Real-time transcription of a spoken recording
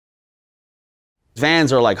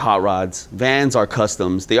Vans are like hot rods. Vans are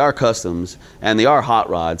customs. They are customs, and they are hot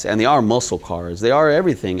rods, and they are muscle cars. They are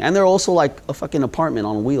everything, and they're also like a fucking apartment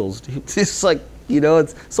on wheels. It's like, you know,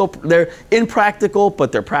 it's so they're impractical,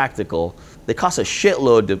 but they're practical. They cost a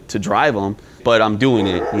shitload to drive them, but I'm doing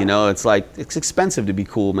it. You know, it's like it's expensive to be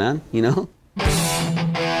cool, man. You know.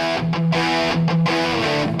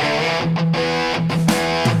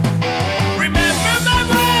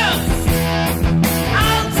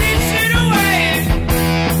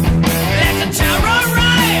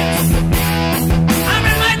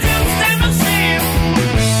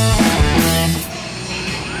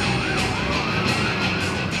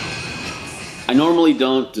 I normally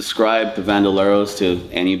don't describe the Vandoleros to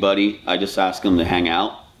anybody. I just ask them to hang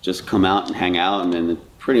out, just come out and hang out, and then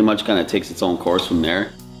it pretty much kind of takes its own course from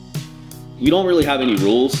there. We don't really have any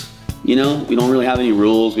rules, you know? We don't really have any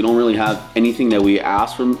rules. We don't really have anything that we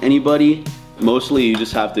ask from anybody. Mostly you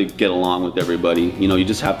just have to get along with everybody. You know, you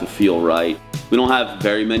just have to feel right. We don't have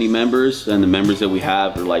very many members, and the members that we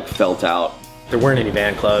have are like felt out. There weren't any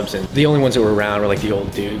van clubs, and the only ones that were around were like the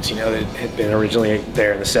old dudes, you know, that had been originally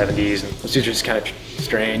there in the 70s, and those dudes were just kind of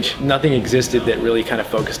strange. Nothing existed that really kind of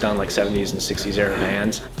focused on like 70s and 60s era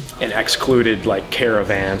vans, and excluded like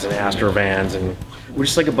caravans and astrovans, and we're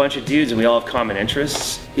just like a bunch of dudes and we all have common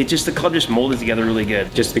interests. The club just molded together really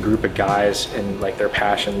good. Just the group of guys and like their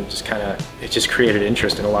passion just kind of, it just created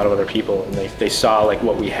interest in a lot of other people, and they saw like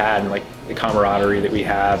what we had and like the camaraderie that we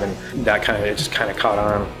have, and that kind of, it just kind of caught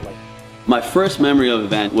on. My first memory of a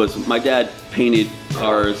van was my dad painted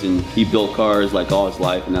cars and he built cars like all his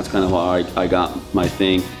life, and that's kind of how I got my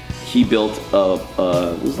thing. He built it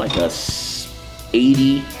was like a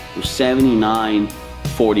 80 or 79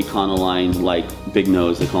 Ford Econoline, like big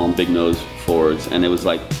nose, they call them big nose Fords, and it was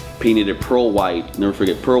like painted it pearl white, never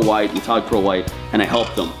forget, pearl white, metallic pearl white, and I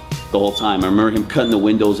helped him the whole time. I remember him cutting the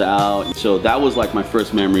windows out. So that was like my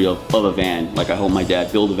first memory of a van. Like I helped my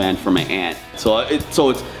dad build a van for my aunt. So it's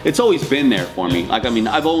always been there for me. Like, I mean,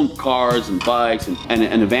 I've owned cars and bikes,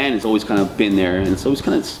 and a van has always kind of been there, and it's always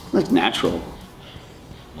kind of like natural.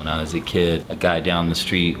 When I was a kid, a guy down the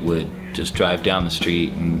street would just drive down the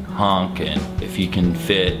street and honk, and if you can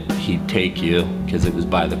fit, he'd take you, because it was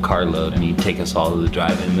by the carload, and he'd take us all to the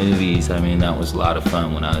drive-in movies. I mean, that was a lot of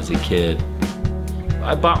fun when I was a kid.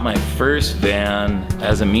 I bought my first van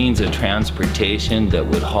as a means of transportation that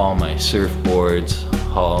would haul my surfboards,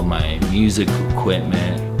 haul my music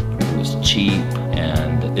equipment. It was cheap,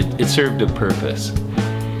 and it served a purpose.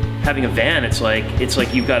 Having a van, it's like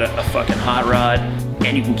you've got a fucking hot rod,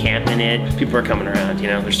 and you can camp in it. People are coming around, you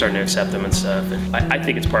know, they're starting to accept them and stuff. And I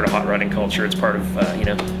think it's part of hot rodding culture. It's part of, you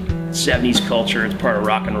know, 70s culture. It's part of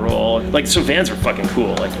rock and roll. Like, so vans were fucking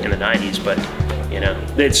cool, like in the 90s, but, you know,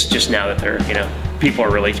 it's just now that they're, you know, people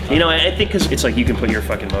are really, you know, I think because it's like you can put your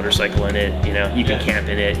fucking motorcycle in it, you know, you can camp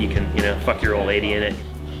in it, you can, you know, fuck your old lady in it.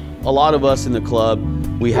 A lot of us in the club,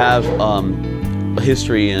 we have a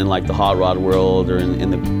history in like the hot rod world or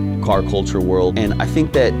in the car culture world. And I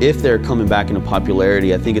think that if they're coming back into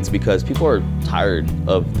popularity, I think it's because people are tired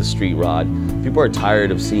of the street rod. People are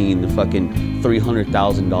tired of seeing the fucking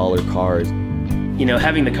 $300,000 cars. You know,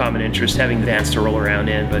 having the common interest, having vans to roll around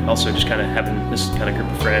in, but also just kind of having this kind of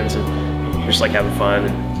group of friends and just like having fun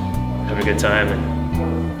and having a good time.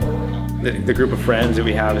 And the group of friends that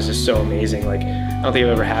we have is just so amazing. Like, I don't think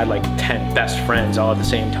I've ever had like 10 best friends all at the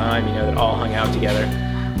same time, you know, that all hung out together,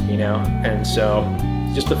 you know, and so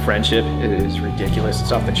just the friendship is ridiculous.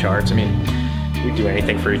 It's off the charts. I mean, we'd do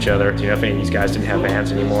anything for each other. You know, if any of these guys didn't have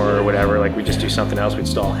vans anymore or whatever, like we'd just do something else, we'd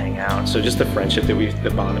still all hang out. So just the friendship that the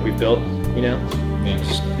bond that we've built, you know,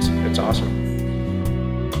 it's awesome.